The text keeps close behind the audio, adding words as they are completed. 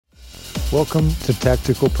Welcome to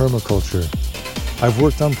Tactical Permaculture. I've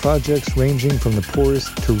worked on projects ranging from the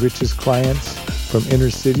poorest to richest clients, from inner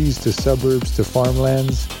cities to suburbs to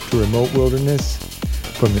farmlands to remote wilderness,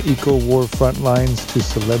 from the eco-war front lines to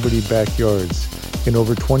celebrity backyards. In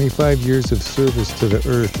over 25 years of service to the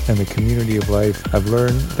earth and the community of life, I've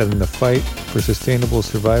learned that in the fight for sustainable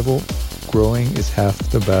survival, growing is half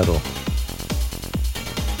the battle.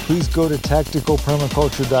 Please go to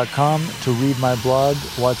tacticalpermaculture.com to read my blog,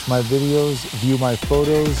 watch my videos, view my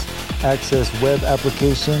photos, access web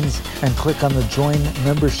applications, and click on the Join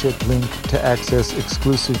Membership link to access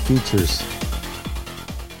exclusive features.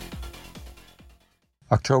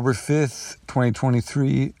 October 5th,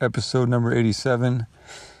 2023, episode number 87.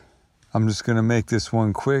 I'm just going to make this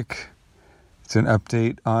one quick. It's an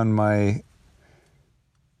update on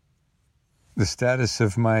the status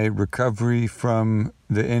of my recovery from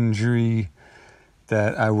the injury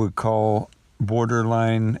that I would call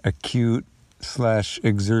borderline acute /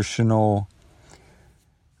 exertional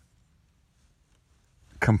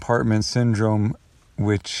compartment syndrome,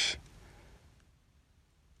 which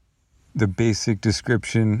the basic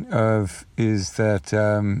description of is that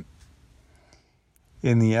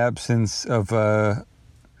in the absence of an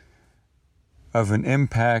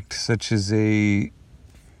impact such as a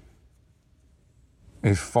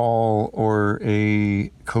fall or a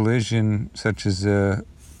collision such as a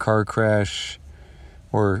car crash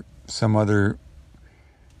or some other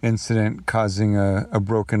incident causing a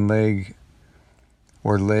broken leg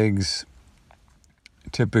or legs.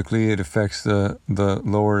 Typically it affects the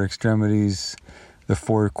lower extremities, the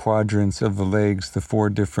four quadrants of the legs, the four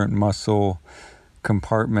different muscle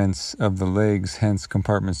compartments of the legs, hence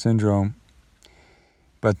compartment syndrome.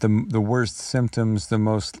 But the worst symptoms,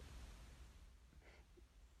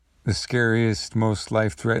 the scariest, most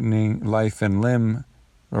life-threatening, life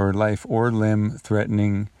or limb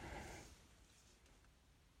threatening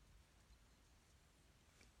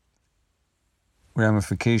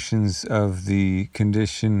ramifications of the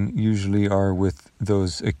condition usually are with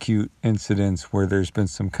those acute incidents where there's been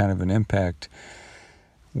some kind of an impact,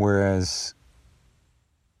 whereas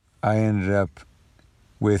I ended up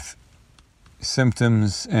with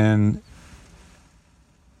symptoms and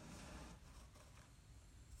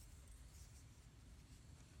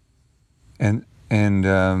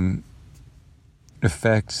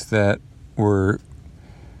effects that were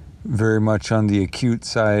very much on the acute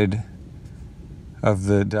side of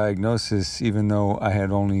the diagnosis, even though I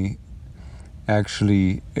had only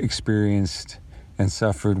actually experienced and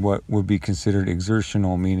suffered what would be considered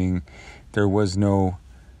exertional, meaning there was no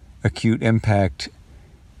acute impact,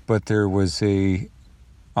 but there was a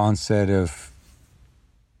onset of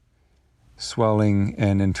swelling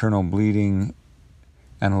and internal bleeding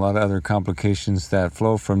and a lot of other complications that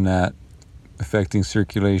flow from that, affecting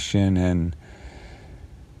circulation and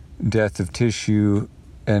death of tissue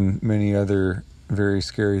and many other very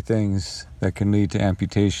scary things that can lead to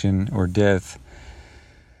amputation or death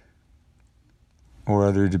or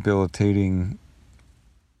other debilitating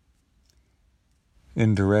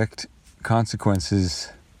indirect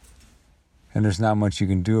consequences, and there's not much you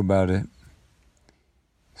can do about it.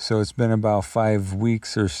 So it's been about 5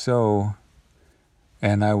 weeks or so,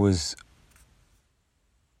 and I was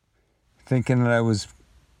thinking that I was,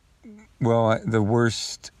 the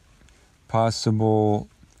worst possible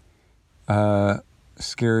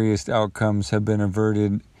scariest outcomes have been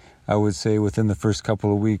averted. I would say within the first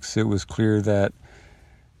couple of weeks it was clear that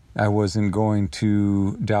I wasn't going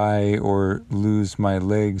to die or lose my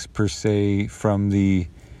legs per se from the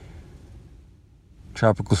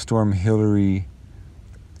Tropical Storm Hillary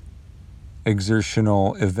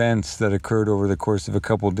exertional events that occurred over the course of a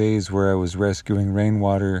couple of days, where I was rescuing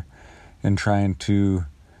rainwater and trying to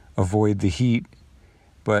avoid the heat,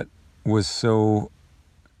 but was so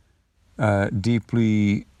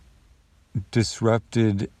deeply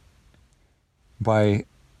disrupted by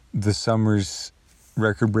the summer's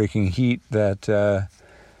record-breaking heat that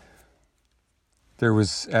there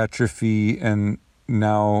was atrophy, and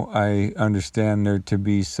now I understand there to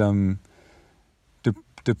be some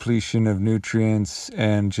depletion of nutrients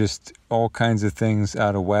and just all kinds of things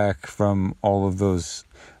out of whack from all of those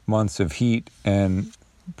months of heat, and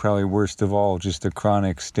probably worst of all, just a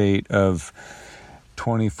chronic state of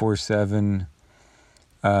 24/7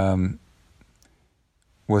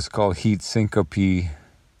 what's called heat syncope,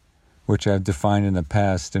 which I've defined in the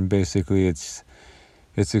past, and basically it's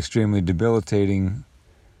extremely debilitating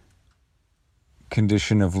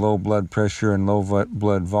condition of low blood pressure and low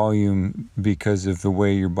blood volume because of the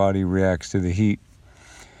way your body reacts to the heat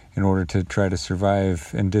in order to try to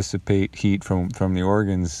survive and dissipate heat from the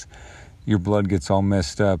organs. Your blood gets all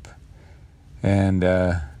messed up And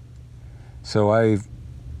so I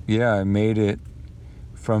made it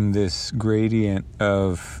from this gradient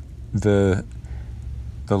of the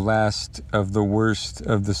last of the worst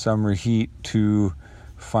of the summer heat to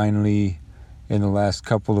finally, in the last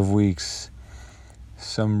couple of weeks,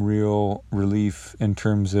 some real relief in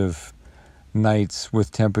terms of nights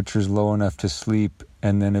with temperatures low enough to sleep,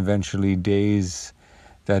 and then eventually days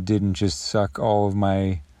that didn't just suck all of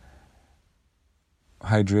my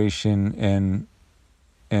hydration and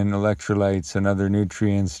electrolytes and other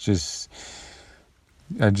nutrients.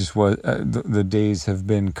 The days have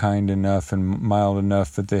been kind enough and mild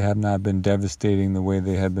enough that they have not been devastating the way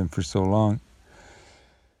they had been for so long.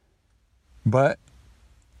 But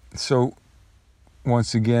so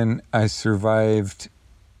once again, I survived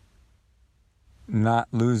not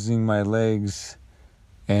losing my legs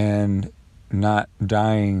and not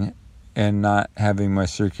dying and not having my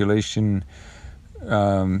circulation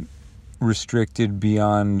restricted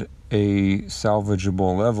beyond a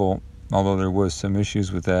salvageable level, although there was some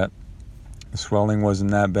issues with that. The swelling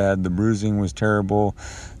wasn't that bad. The bruising was terrible.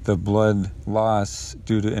 The blood loss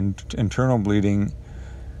due to internal bleeding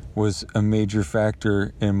was a major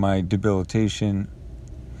factor in my debilitation.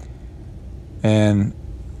 And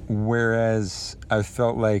whereas I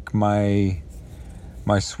felt like my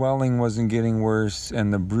swelling wasn't getting worse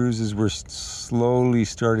and the bruises were slowly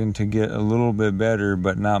starting to get a little bit better,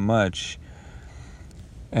 but not much,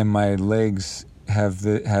 and my legs have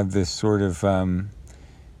this sort of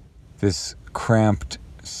this cramped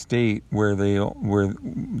state where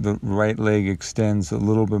the right leg extends a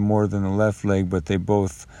little bit more than the left leg, but they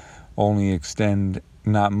both only extend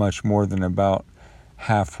not much more than about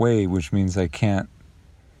halfway, which means I can't,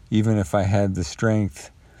 even if I had the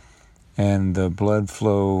strength and the blood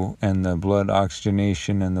flow and the blood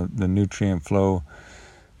oxygenation and the nutrient flow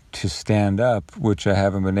to stand up, which I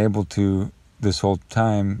haven't been able to this whole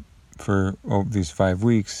time for these 5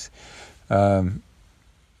 weeks,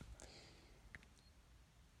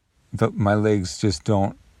 my legs just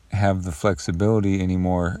don't have the flexibility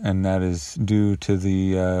anymore, and that is due to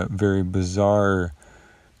the very bizarre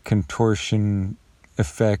contortion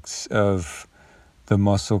effects of the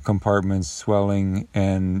muscle compartments swelling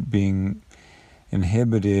and being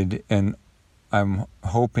inhibited, and I'm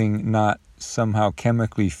hoping not somehow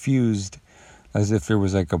chemically fused as if there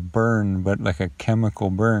was like a burn, but like a chemical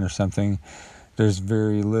burn or something. There's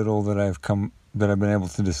very little that I've been able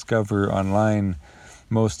to discover online.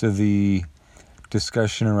 Most of the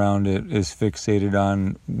discussion around it is fixated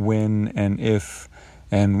on when and if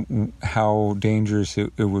and how dangerous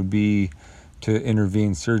it would be to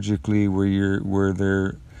intervene surgically, where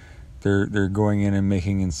they're going in and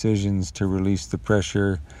making incisions to release the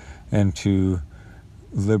pressure and to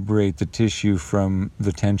liberate the tissue from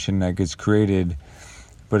the tension that gets created.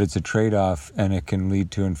 But it's a trade-off, and it can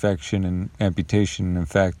lead to infection and amputation. In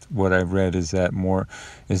fact, what I've read is that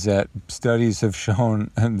studies have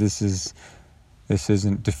shown, this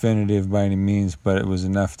isn't definitive by any means, but it was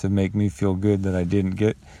enough to make me feel good that I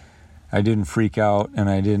didn't freak out, and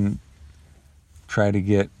I didn't try to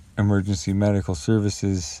get emergency medical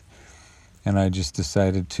services, and I just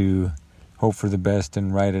decided to hope for the best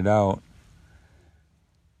and ride it out.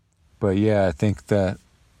 But yeah, I think that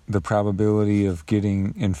the probability of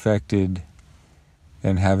getting infected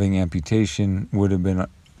and having amputation would have been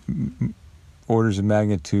orders of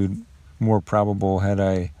magnitude more probable had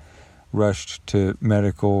I rushed to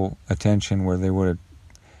medical attention, where they would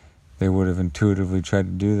have intuitively tried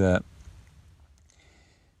to do that.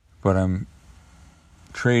 But I'm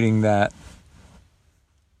trading that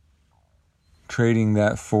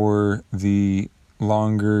for the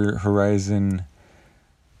longer horizon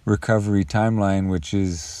recovery timeline, which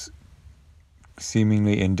is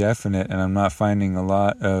seemingly indefinite, and I'm not finding a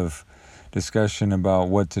lot of discussion about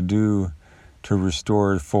what to do to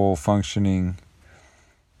restore full functioning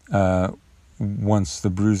once the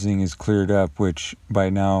bruising is cleared up, which by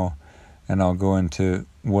now, and I'll go into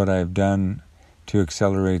what I've done to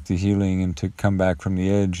accelerate the healing and to come back from the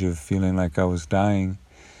edge of feeling like I was dying.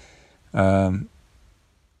 But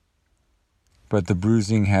the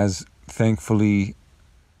bruising has thankfully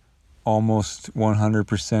almost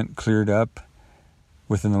 100% cleared up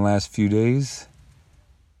within the last few days,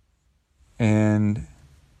 and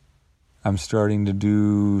I'm starting to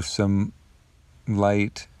do some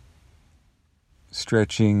light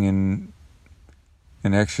stretching and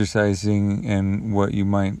exercising and what you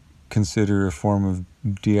might consider a form of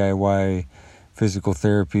DIY physical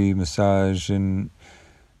therapy, massage and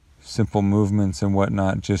simple movements and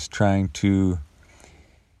whatnot, just trying to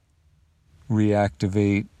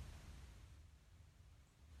reactivate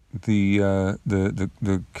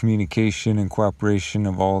the communication and cooperation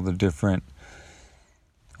of all of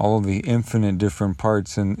the infinite different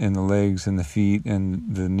parts in the legs and the feet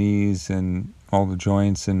and the knees and all the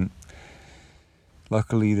joints. And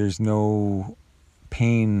luckily there's no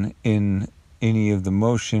pain in any of the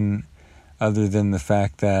motion other than the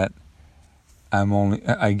fact that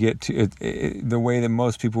I get to it, the way that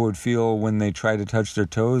most people would feel when they try to touch their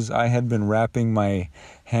toes. I had been wrapping my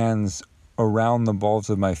hands around the balls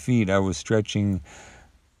of my feet. I was stretching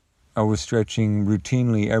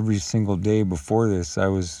routinely every single day before this. I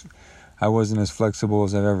wasn't as flexible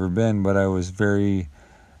as I've ever been, but I was very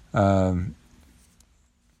I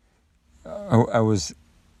was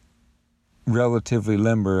relatively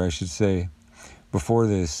limber, I should say, before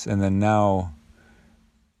this. And then now,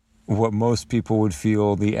 what most people would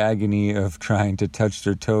feel, the agony of trying to touch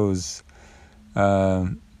their toes,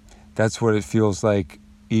 that's what it feels like,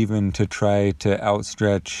 even to try to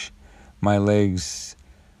outstretch my legs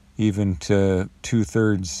even to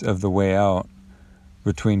 2/3 of the way out.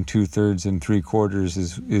 Between 2/3 and 3/4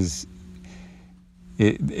 is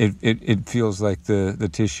it feels like the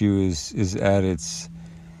tissue is at its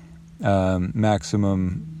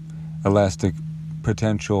maximum elastic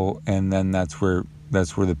potential, and then that's where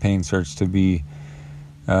the pain starts to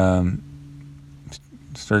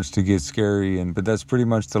get scary. But that's pretty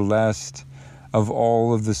much the last of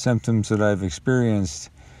all of the symptoms that I've experienced,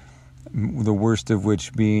 the worst of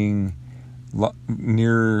which being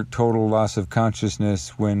near total loss of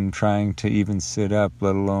consciousness when trying to even sit up,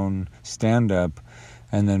 let alone stand up,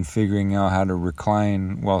 and then figuring out how to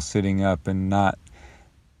recline while sitting up and not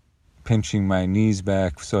pinching my knees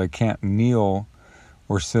back so I can't kneel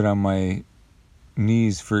or sit on my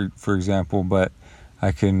knees, for example, but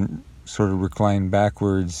I can sort of recline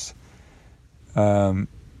backwards, and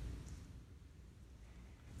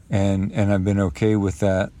I've been okay with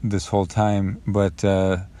that this whole time. But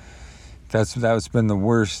that's been the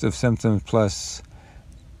worst of symptoms, plus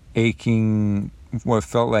aching, what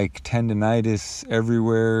felt like tendinitis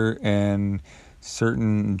everywhere, and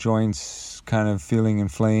certain joints kind of feeling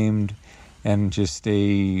inflamed, and just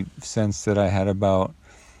a sense that I had about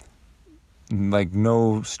like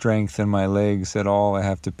no strength in my legs at all. I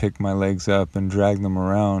have to pick my legs up and drag them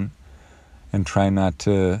around and try not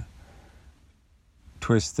to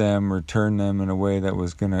twist them or turn them in a way that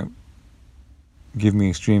was going to give me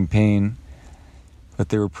extreme pain. But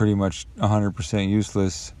they were pretty much 100%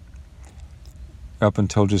 useless up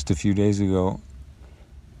until just a few days ago.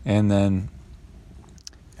 And then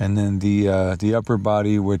the upper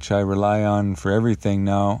body, which I rely on for everything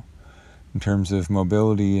now in terms of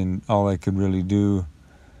mobility, and all I could really do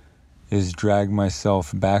is drag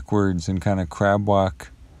myself backwards and kind of crab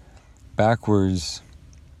walk backwards.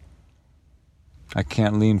 I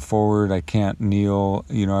can't lean forward, I can't kneel,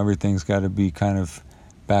 everything's got to be kind of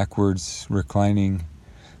backwards reclining.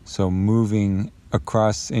 So moving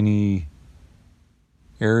across any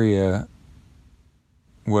area,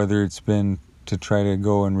 whether it's been to try to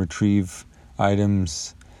go and retrieve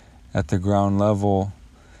items at the ground level,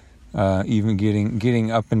 even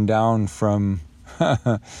getting up and down from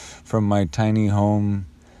from my tiny home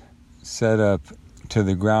setup to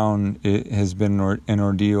the ground, it has been an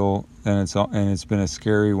ordeal, and it's been a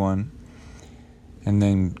scary one. And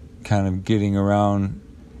then kind of getting around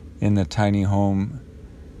in the tiny home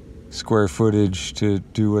square footage to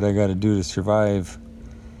do what I got to do to survive.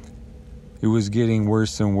 It was getting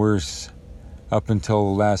worse and worse up until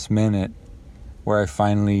the last minute, where I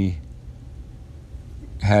finally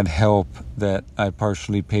had help that I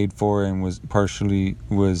partially paid for and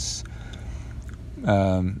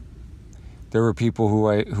there were people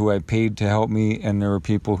who I paid to help me, and there were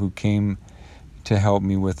people who came to help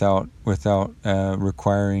me without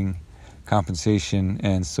requiring compensation.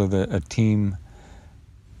 And so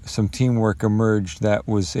some teamwork emerged that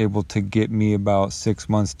was able to get me about 6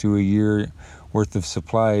 months to a year worth of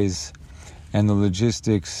supplies, and the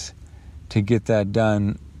logistics to get that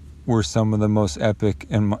done were some of the most epic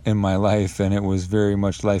in my life, and it was very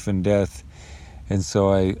much life and death. And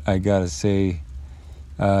so I gotta say,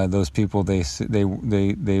 those people, they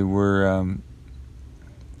were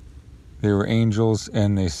angels,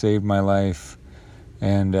 and they saved my life.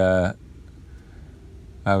 And I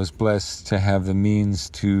was blessed to have the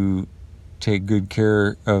means to take good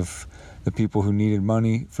care of the people who needed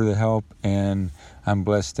money for the help, and I'm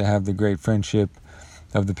blessed to have the great friendship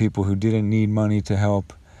of the people who didn't need money to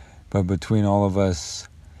help. But between all of us,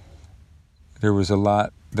 there was a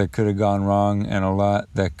lot that could have gone wrong and a lot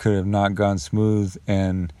that could have not gone smooth,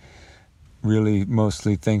 and really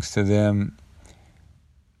mostly thanks to them,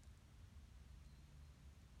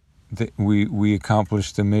 we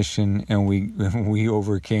accomplished the mission, and we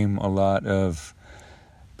overcame a lot of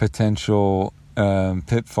potential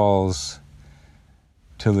pitfalls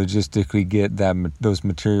to logistically get those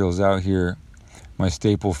materials out here, my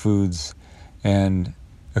staple foods, and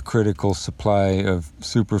a critical supply of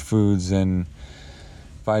superfoods and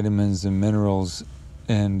vitamins and minerals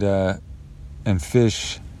and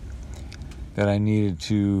fish that I needed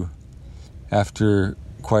to, after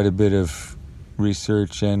quite a bit of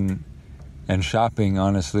research and shopping,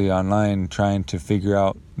 honestly, online, trying to figure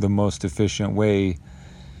out the most efficient way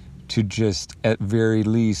to just, at very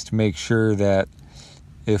least, make sure that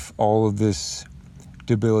if all of this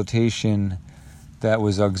debilitation that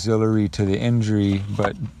was auxiliary to the injury,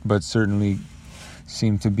 but certainly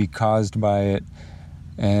seemed to be caused by it,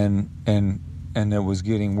 and it was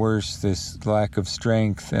getting worse, this lack of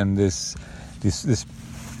strength and this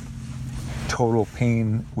total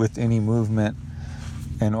pain with any movement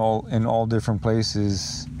in all different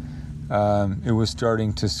places. It was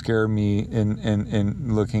starting to scare me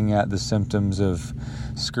in looking at the symptoms of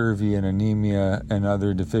scurvy and anemia and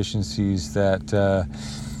other deficiencies that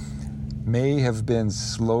may have been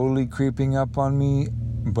slowly creeping up on me,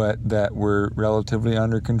 but that were relatively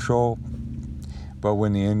under control. But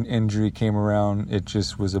when the injury came around, it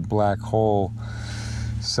just was a black hole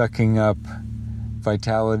sucking up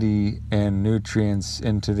vitality and nutrients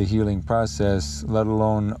into the healing process, let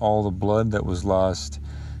alone all the blood that was lost.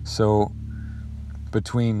 So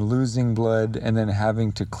between losing blood and then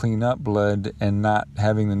having to clean up blood and not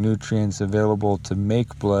having the nutrients available to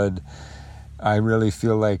make blood, I really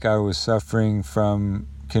feel like I was suffering from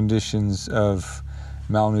conditions of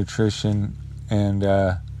malnutrition and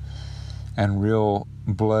real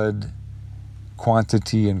blood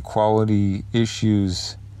quantity and quality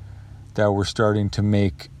issues that were starting to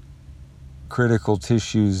make critical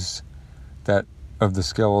tissues that of the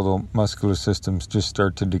skeletal muscular systems just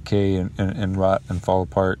start to decay and rot and fall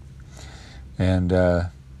apart and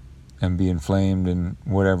be inflamed and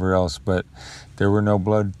whatever else. But there were no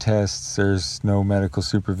blood tests, there's no medical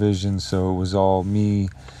supervision, so it was all me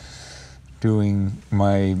doing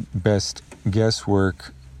my best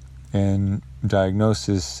guesswork and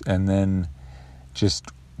diagnosis, and then just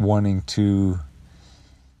wanting to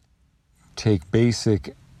take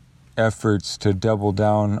basic efforts to double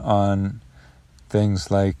down on things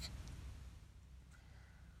like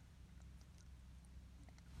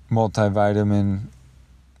multivitamin,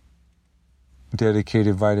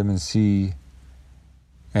 dedicated vitamin C,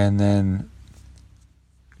 and then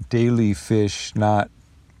daily fish, not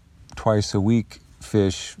twice a week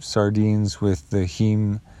fish, sardines with the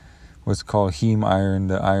heme, what's called heme iron,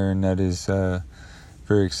 the iron that is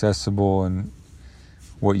very accessible and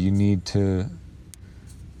what you need to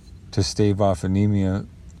stave off anemia.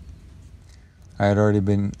 I had already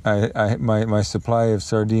been, my supply of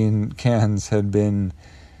sardine cans had been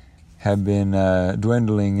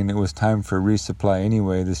dwindling, and it was time for resupply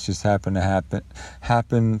anyway. This just happened to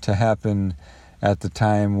happen at the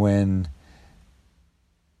time when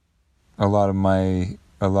a lot of my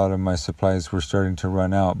supplies were starting to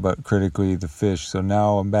run out, but critically the fish. So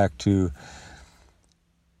now I'm back to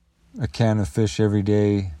a can of fish every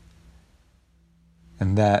day,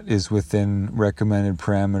 and that is within recommended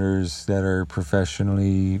parameters that are professional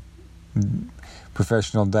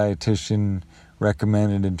dietitian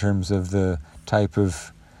recommended in terms of the type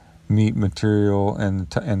of meat material and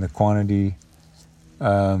the quantity.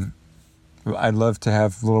 I'd love to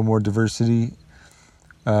have a little more diversity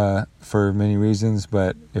for many reasons,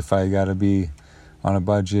 but if I gotta be on a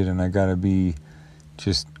budget and I gotta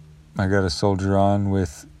soldier on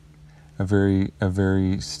with a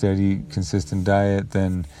very steady, consistent diet,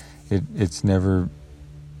 then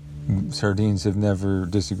sardines have never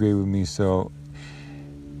disagreed with me, so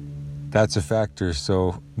that's a factor.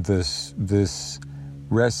 So this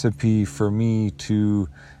recipe for me to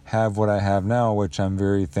have what I have now, which I'm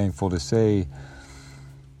very thankful to say,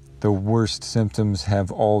 the worst symptoms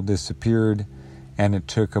have all disappeared, and it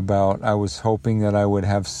took I was hoping that I would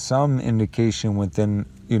have some indication within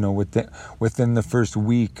the first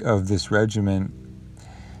week of this regimen,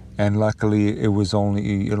 and luckily it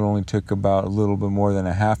only took about a little bit more than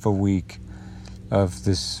a half a week of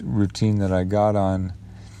this routine that I got on.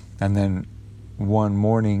 And then one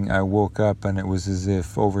morning I woke up and it was as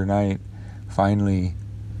if overnight finally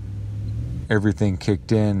everything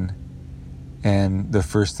kicked in, and the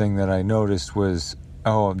first thing that I noticed was,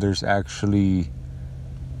 there's actually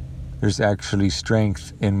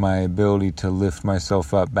strength in my ability to lift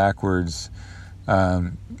myself up backwards,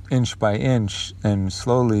 inch by inch and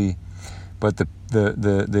slowly, but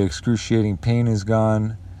the excruciating pain is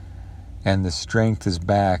gone, and the strength is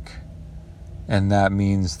back, and that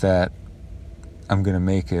means that I'm going to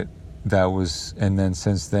make it. And then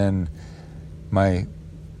since then, my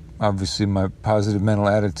positive mental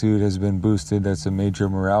attitude has been boosted. That's a major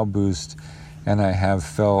morale boost, and I have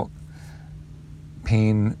felt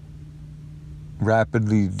pain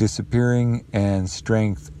rapidly disappearing and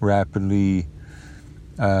strength rapidly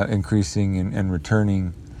increasing and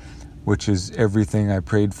returning, which is everything I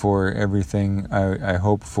prayed for, everything I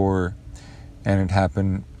hoped for, and it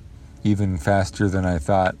happened even faster than I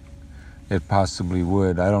thought it possibly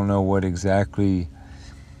would. I don't know what exactly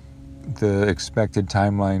the expected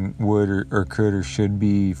timeline would or could or should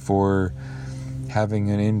be for having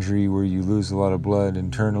an injury where you lose a lot of blood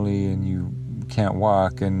internally and you can't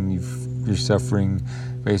walk and you're suffering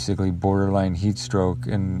basically borderline heat stroke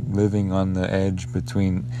and living on the edge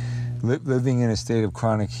between living in a state of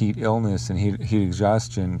chronic heat illness and heat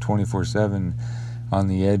exhaustion 24/7 on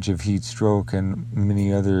the edge of heat stroke and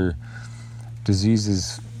many other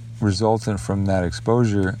diseases resultant from that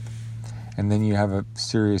exposure. And then you have a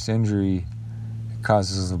serious injury, it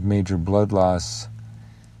causes a major blood loss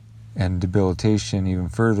and debilitation even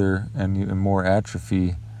further, and even more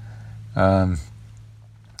atrophy. I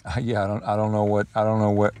didn't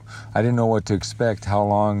know what to expect, how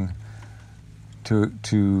long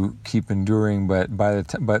to keep enduring. But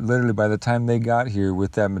literally by the time they got here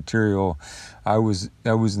with that material, I was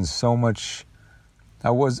in so much. I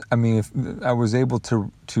was able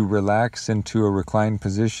to relax into a reclined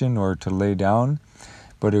position or to lay down,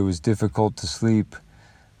 but it was difficult to sleep,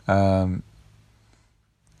 and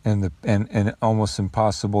almost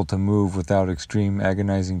impossible to move without extreme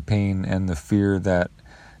agonizing pain and the fear that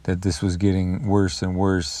this was getting worse and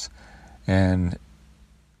worse, and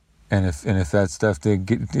if that stuff did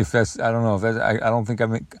get, I don't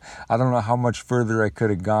know how much further I could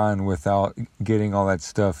have gone without getting all that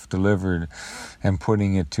stuff delivered and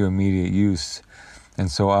putting it to immediate use. And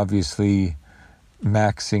so obviously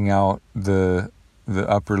maxing out the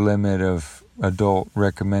upper limit of adult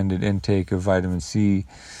recommended intake of vitamin C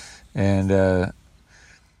and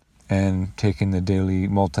taking the daily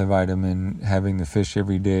multivitamin, having the fish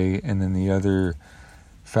every day, and then the other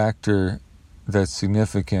factor that's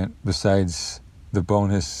significant besides the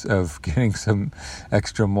bonus of getting some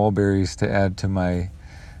extra mulberries to add to my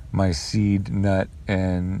seed, nut,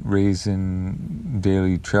 and raisin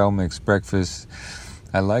daily trail mix breakfast.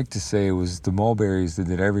 I like to say it was the mulberries that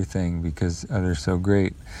did everything because they're so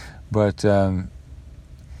great. But a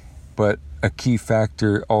key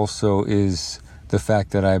factor also is the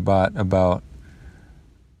fact that I bought about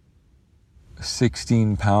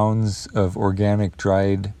 16 pounds of organic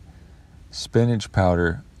dried spinach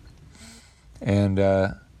powder. And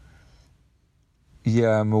I'm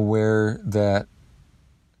aware that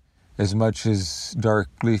as much as dark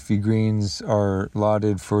leafy greens are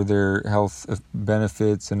lauded for their health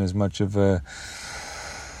benefits, and as much of a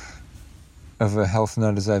health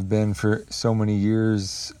nut as I've been for so many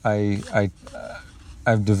years, I've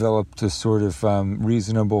developed a sort of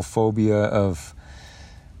reasonable phobia of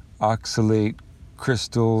oxalate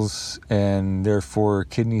crystals and therefore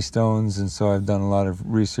kidney stones, and so I've done a lot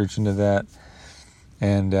of research into that.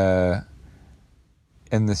 And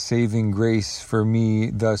the saving grace for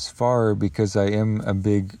me thus far, because I am a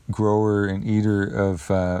big grower and eater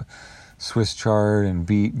of Swiss chard and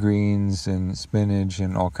beet greens and spinach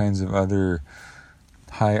and all kinds of other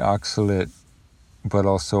high oxalate but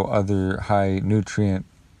also other high nutrient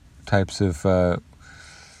types of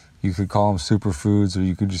you could call them superfoods, or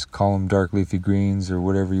you could just call them dark leafy greens, or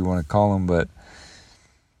whatever you want to call them. But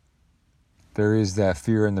there is that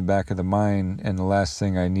fear in the back of the mind, and the last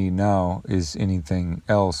thing I need now is anything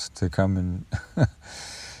else to come and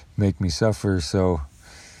make me suffer. So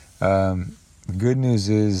the good news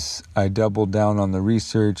is I doubled down on the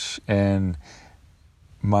research, and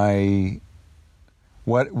what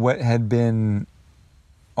had been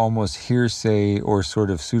almost hearsay or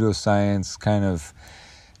sort of pseudoscience kind of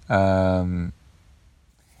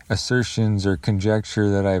assertions or conjecture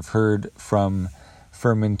that I've heard from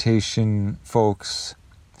fermentation folks,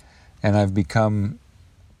 and I've become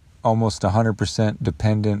almost 100%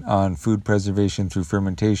 dependent on food preservation through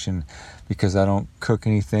fermentation, because I don't cook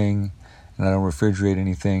anything and I don't refrigerate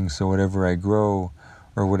anything. So whatever I grow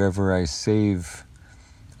or whatever I save,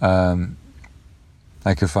 like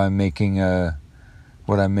if I'm making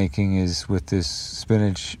what I'm making is with this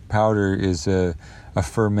spinach powder is a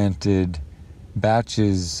fermented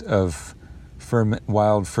batches of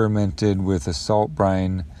wild fermented with a salt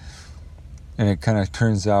brine, and it kind of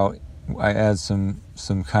turns out I add some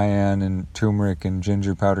cayenne and turmeric and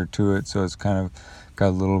ginger powder to it, so it's kind of got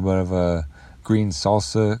a little bit of a green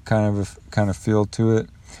salsa kind of feel to it.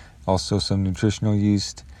 Also some nutritional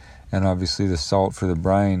yeast, and obviously the salt for the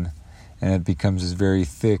brine, and it becomes this very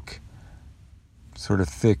thick, sort of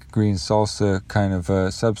thick green salsa kind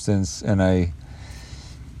of substance, and I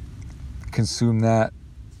consume that,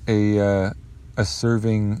 a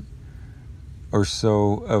serving or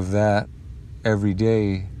so of that every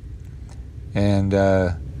day, and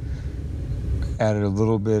added a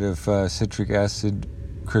little bit of citric acid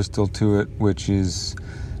crystal to it, which is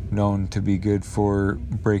known to be good for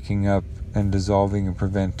breaking up and dissolving and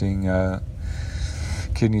preventing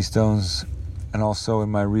kidney stones. And also in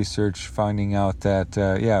my research finding out that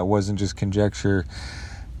it wasn't just conjecture.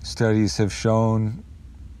 Studies have shown,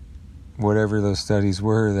 whatever those studies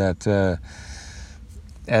were, that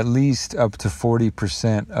at least up to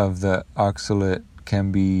 40% of the oxalate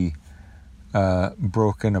can be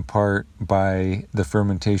broken apart by the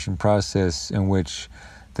fermentation process, in which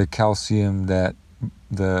the calcium that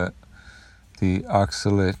the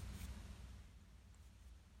oxalate,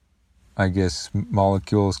 I guess,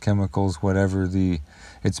 molecules, chemicals, whatever,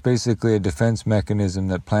 it's basically a defense mechanism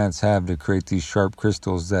that plants have to create these sharp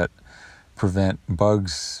crystals that prevent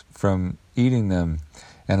bugs from eating them.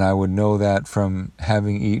 And I would know that from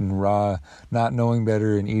having eaten raw, not knowing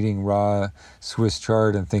better, and eating raw Swiss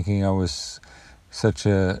chard and thinking I was such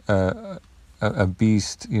a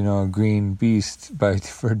beast, a green beast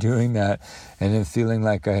for doing that, and then feeling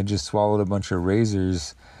like I had just swallowed a bunch of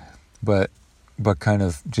razors, but kind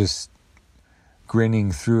of just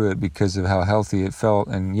grinning through it because of how healthy it felt.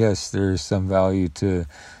 And yes, there's some value to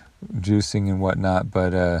juicing and whatnot,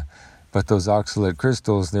 but those oxalate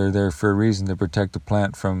crystals, they're there for a reason, to protect the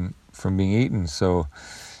plant from being eaten. So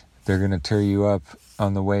they're going to tear you up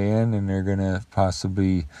on the way in, and they're going to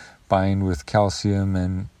possibly bind with calcium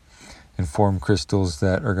and form crystals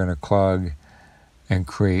that are going to clog and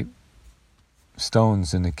create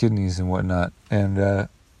stones in the kidneys and whatnot, and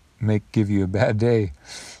give you a bad day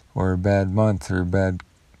or a bad month or a bad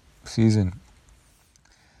season.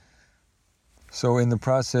 So in the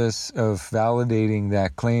process of validating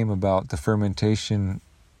that claim about the fermentation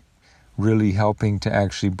really helping to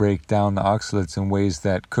actually break down the oxalates in ways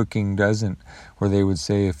that cooking doesn't, where they would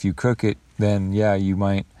say if you cook it, then you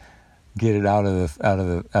might get it out of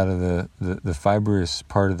the fibrous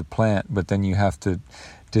part of the plant, but then you have to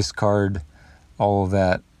discard all of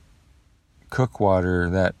that cook water,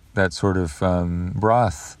 that sort of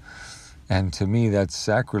broth. And to me, that's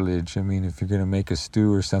sacrilege. I mean, if you're going to make a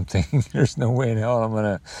stew or something, there's no way in hell I'm going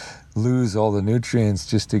to lose all the nutrients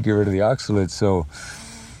just to get rid of the oxalates. So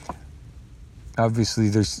obviously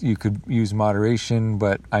you could use moderation,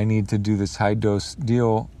 but I need to do this high dosage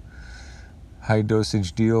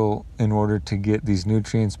deal in order to get these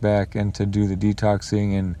nutrients back and to do the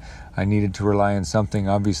detoxing. And I needed to rely on something,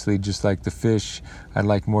 obviously, just like the fish. I'd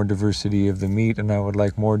like more diversity of the meat, and I would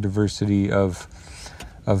like more diversity of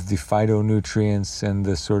the phytonutrients and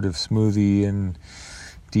the sort of smoothie and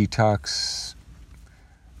detox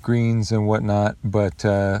greens and whatnot. But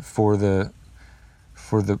for the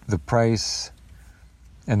price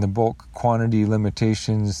and the bulk quantity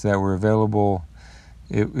limitations that were available,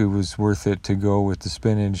 it was worth it to go with the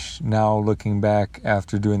spinach. Now, looking back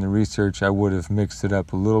after doing the research, I would have mixed it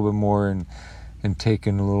up a little bit more and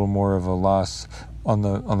taken a little more of a loss on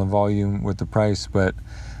the volume with the price. But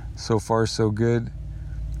so far, so good.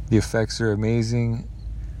 The effects are amazing.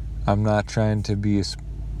 I'm not trying to be a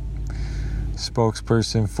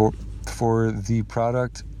spokesperson for the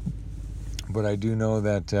product, but I do know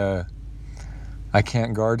that I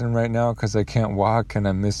can't garden right now because I can't walk, and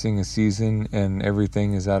I'm missing a season, and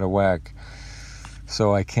everything is out of whack.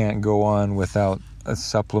 So I can't go on without a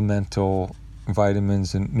supplemental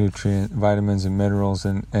vitamins and minerals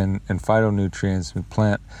and phytonutrients with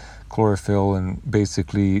plant chlorophyll and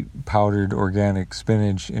basically powdered organic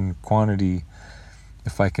spinach in quantity.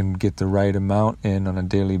 If I can get the right amount in on a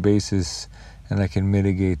daily basis, and I can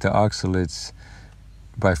mitigate the oxalates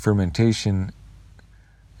by fermentation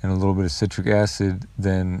and a little bit of citric acid,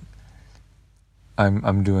 then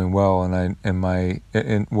I'm doing well. And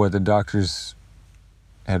what the doctors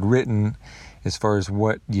had written as far as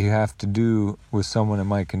what you have to do with someone in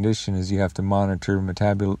my condition is you have to monitor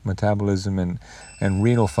metabolism and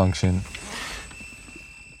renal function.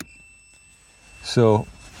 So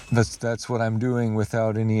that's what I'm doing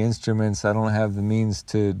without any instruments. I don't have the means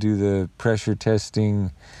to do the pressure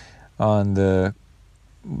testing on the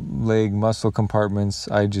leg muscle compartments.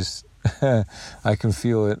 I just I can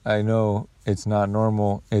feel it. I know it's not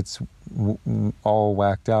normal. It's all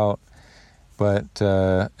whacked out. But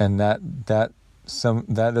and that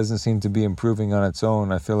doesn't seem to be improving on its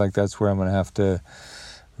own. I feel like that's where I'm going to have to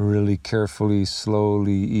really carefully,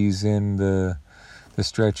 slowly ease in the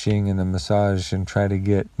stretching and the massage and try to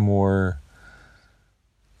get more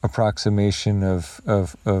approximation of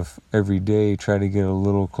every day, try to get a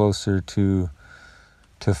little closer to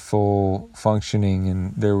full functioning.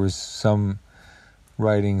 And there was some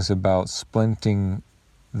writings about splinting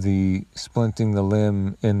the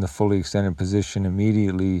limb in the fully extended position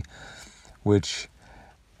immediately, which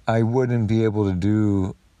I wouldn't be able to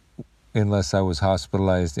do unless I was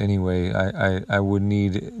hospitalized anyway. I would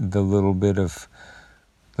need the little bit of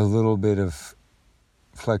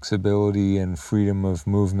flexibility and freedom of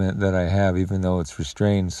movement that I have, even though it's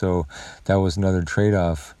restrained. So that was another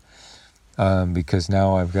trade-off, because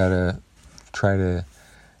now I've got to try to,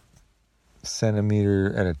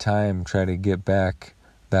 centimeter at a time, try to get back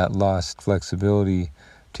that lost flexibility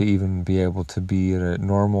to even be able to be at a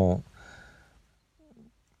normal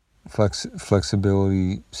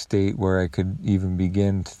flexibility state where I could even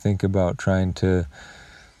begin to think about trying to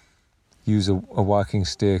use a walking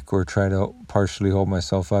stick or try to partially hold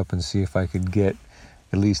myself up and see if I could get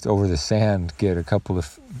at least over the sand,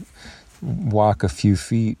 walk a few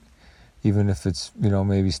feet, even if it's,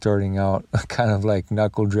 maybe starting out kind of like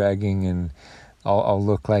knuckle dragging, and I'll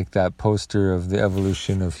look like that poster of the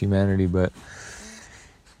evolution of humanity. But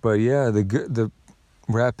yeah, the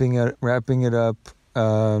wrapping it up.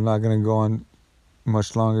 I'm not going to go on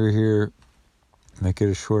much longer here, make it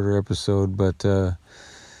a shorter episode, but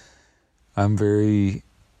I'm very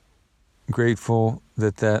grateful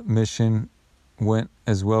that mission went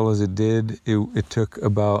as well as it did. It took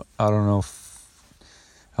about,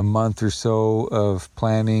 a month or so of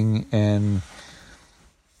planning and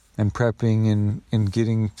prepping and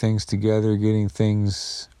getting things together, getting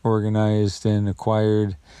things organized and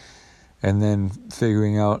acquired, and then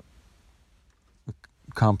figuring out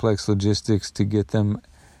complex logistics to get them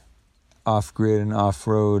off-grid and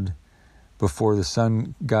off-road before the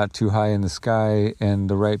sun got too high in the sky, and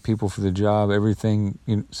the right people for the job. Everything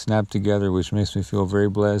snapped together, which makes me feel very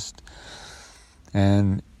blessed.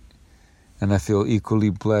 And I feel equally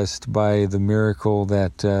blessed by the miracle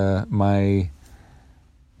that my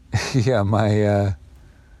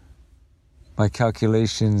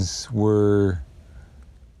calculations were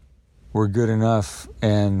good enough.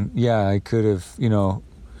 And yeah, I could have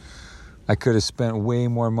spent way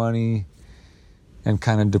more money and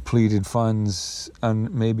kind of depleted funds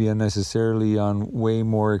maybe unnecessarily on way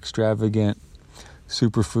more extravagant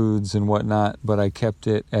superfoods and whatnot, but I kept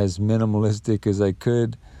it as minimalistic as I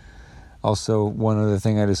could. Also, one other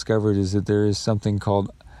thing I discovered is that there is something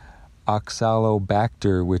called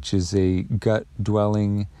oxalobacter, which is a gut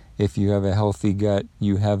dwelling. If you have a healthy gut,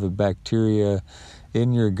 you have a bacteria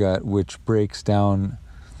in your gut which breaks down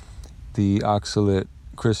the oxalate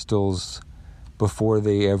crystals before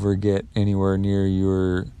they ever get anywhere near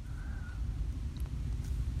your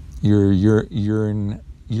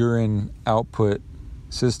urine output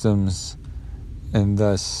systems, and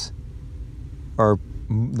thus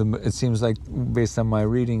it seems like, based on my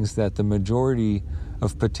readings, that the majority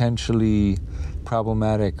of potentially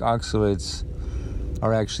problematic oxalates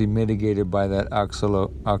are actually mitigated by that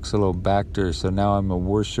oxalobacter. So now I'm a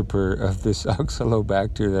worshiper of this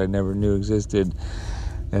oxalobacter that I never knew existed,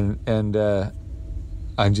 and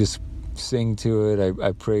I just sing to it.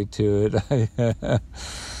 I pray to it,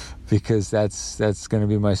 because that's going to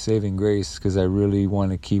be my saving grace, because I really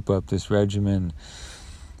want to keep up this regimen.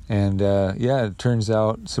 And it turns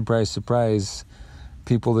out, surprise, surprise,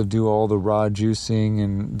 people that do all the raw juicing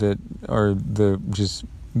and that are the just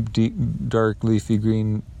deep, dark leafy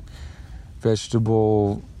green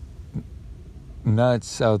vegetable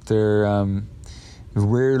nuts out there,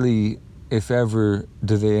 rarely, if ever,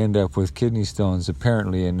 do they end up with kidney stones,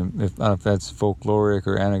 apparently. And I don't know if that's folkloric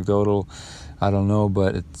or anecdotal, I don't know,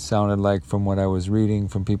 but it sounded like, from what I was reading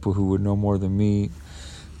from people who would know more than me,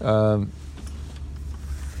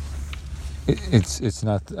 it's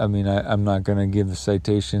not. I mean, I'm not going to give the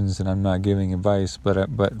citations, and I'm not giving advice, but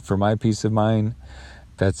for my peace of mind,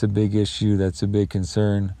 that's a big issue. That's a big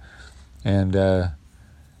concern, and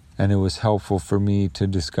it was helpful for me to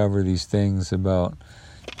discover these things about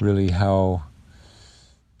really how,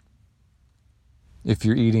 if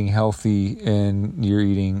you're eating healthy and you're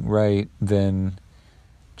eating right, then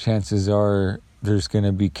chances are there's going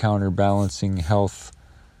to be counterbalancing health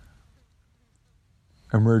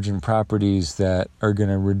emergent properties that are going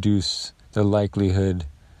to reduce the likelihood,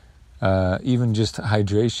 even just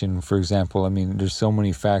hydration, for example. I mean, there's so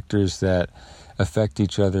many factors that affect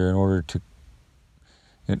each other in order to,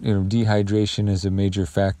 dehydration is a major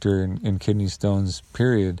factor in kidney stones,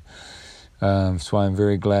 period. So I'm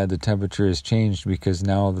very glad the temperature has changed, because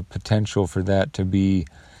now the potential for that to be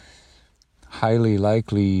highly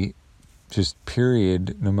likely, just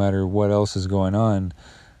period, no matter what else is going on,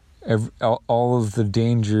 all of the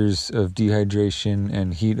dangers of dehydration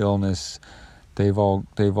and heat illness, they've all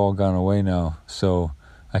gone away now. So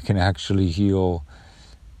I can actually heal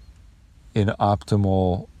in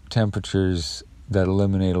optimal temperatures that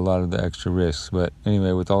eliminate a lot of the extra risks. But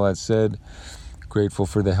anyway, with all that said, grateful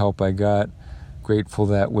for the help I got. Grateful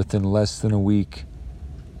that within less than a week,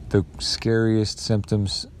 the scariest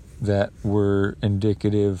symptoms that were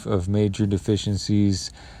indicative of major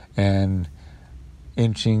deficiencies and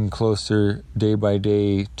inching closer day by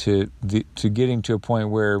day to getting to a point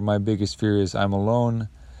where my biggest fear is I'm alone.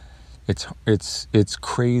 It's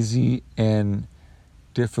crazy and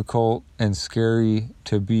difficult and scary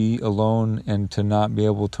to be alone and to not be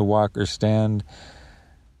able to walk or stand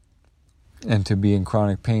and to be in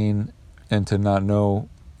chronic pain and to not know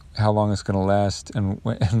how long it's going to last and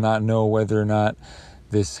not know whether or not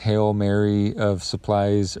this Hail Mary of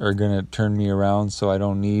supplies are going to turn me around so I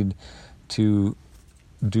don't need to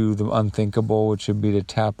do the unthinkable, which would be to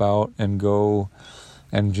tap out and go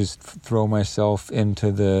and just throw myself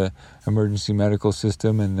into the emergency medical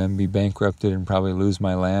system and then be bankrupted and probably lose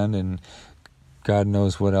my land and God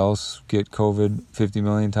knows what else, get COVID 50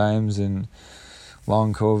 million times and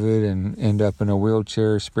long COVID and end up in a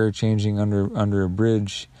wheelchair, spare changing under a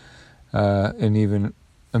bridge, in even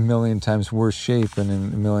a million times worse shape and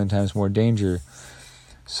in a million times more danger.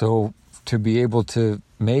 So to be able to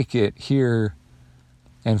make it here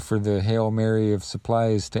and for the Hail Mary of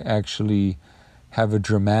supplies to actually have a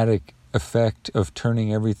dramatic effect of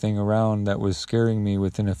turning everything around that was scaring me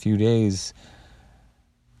within a few days,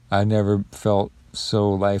 I never felt so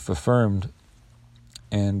life affirmed.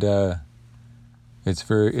 And it's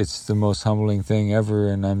the most humbling thing ever,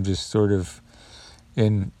 and I'm just sort of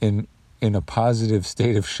in a positive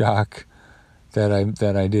state of shock that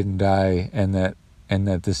I didn't die and that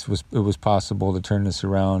it was possible to turn this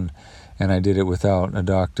around, and I did it without a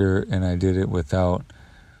doctor and I did it without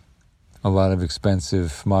a lot of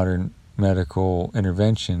expensive modern medical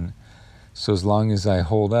intervention. So as long as I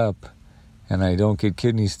hold up and I don't get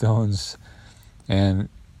kidney stones, and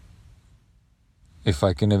if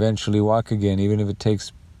I can eventually walk again, even if it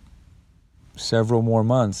takes several more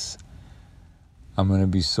months, I'm going to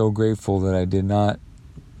be so grateful that I did not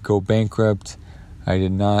go bankrupt. I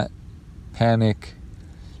did not panic.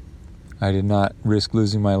 I did not risk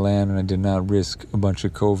losing my land, and I did not risk a bunch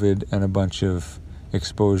of COVID and a bunch of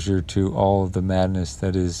exposure to all of the madness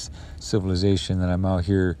that is civilization that I'm out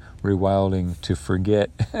here rewilding to forget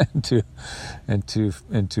and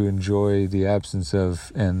to enjoy the absence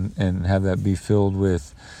of and have that be filled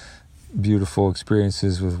with beautiful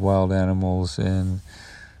experiences with wild animals and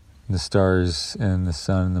the stars and the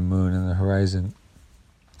sun and the moon and the horizon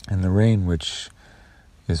and the rain, which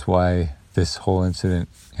is why this whole incident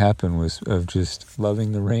happened, was of just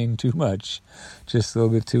loving the rain too much, just a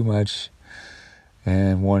little bit too much,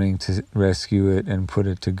 and wanting to rescue it and put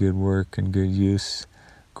it to good work and good use,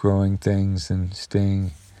 growing things and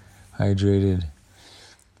staying hydrated.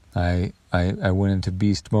 I went into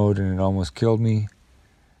beast mode and it almost killed me.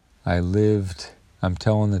 I lived. I'm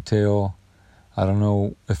telling the tale. I don't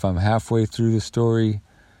know if I'm halfway through the story,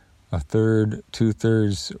 a third,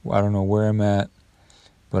 2/3. I don't know where I'm at,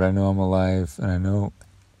 but I know I'm alive, and I know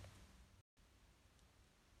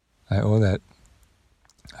I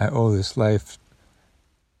owe this life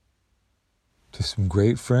to some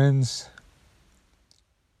great friends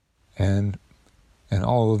and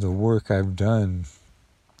all of the work I've done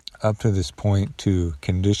up to this point to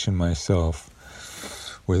condition myself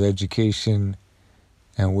with education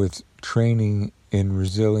and with training in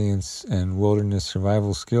resilience and wilderness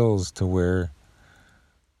survival skills, to where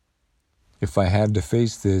if I had to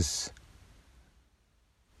face this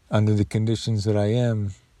under the conditions that I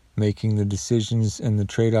am, making the decisions and the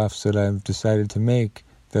trade-offs that I've decided to make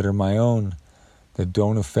that are my own, that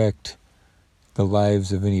don't affect the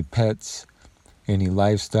lives of any pets, any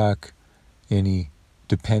livestock, any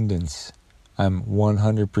dependents. I'm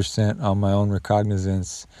 100% on my own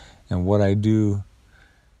recognizance, and what I do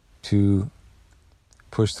to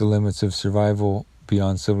push the limits of survival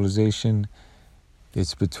beyond civilization,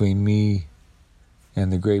 it's between me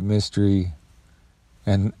and the great mystery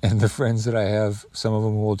and the friends that I have, some of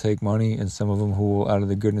them who will take money and some of them who will, out of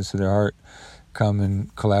the goodness of their heart, come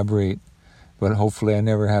and collaborate. But hopefully I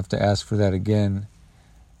never have to ask for that again.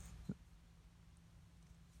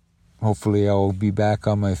 Hopefully I will be back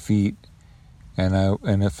on my feet, and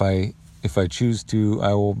if I choose to,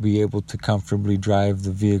 I will be able to comfortably drive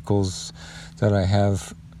the vehicles that I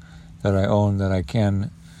have, that I own, that I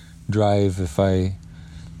can drive if I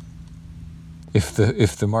if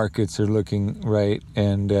the markets are looking right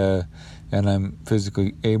and I'm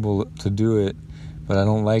physically able to do it. But I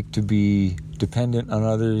don't like to be dependent on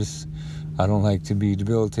others. I don't like to be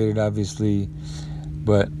debilitated, obviously.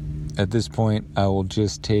 But at this point, I will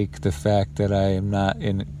just take the fact that I am not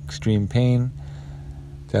in extreme pain,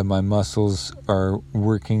 that my muscles are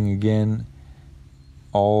working again,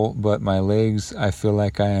 all but my legs. I feel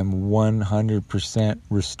like I am 100%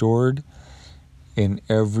 restored in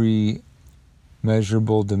every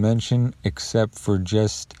measurable dimension except for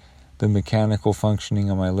just the mechanical functioning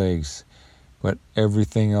of my legs. But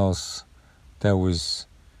everything else that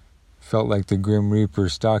felt like the Grim Reaper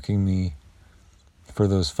stalking me for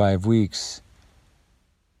those 5 weeks,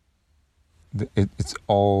 it's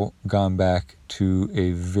all gone back to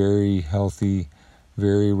a very healthy,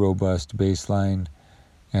 very robust baseline,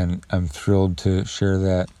 and I'm thrilled to share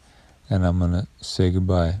that, and I'm going to say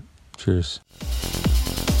goodbye. Cheers.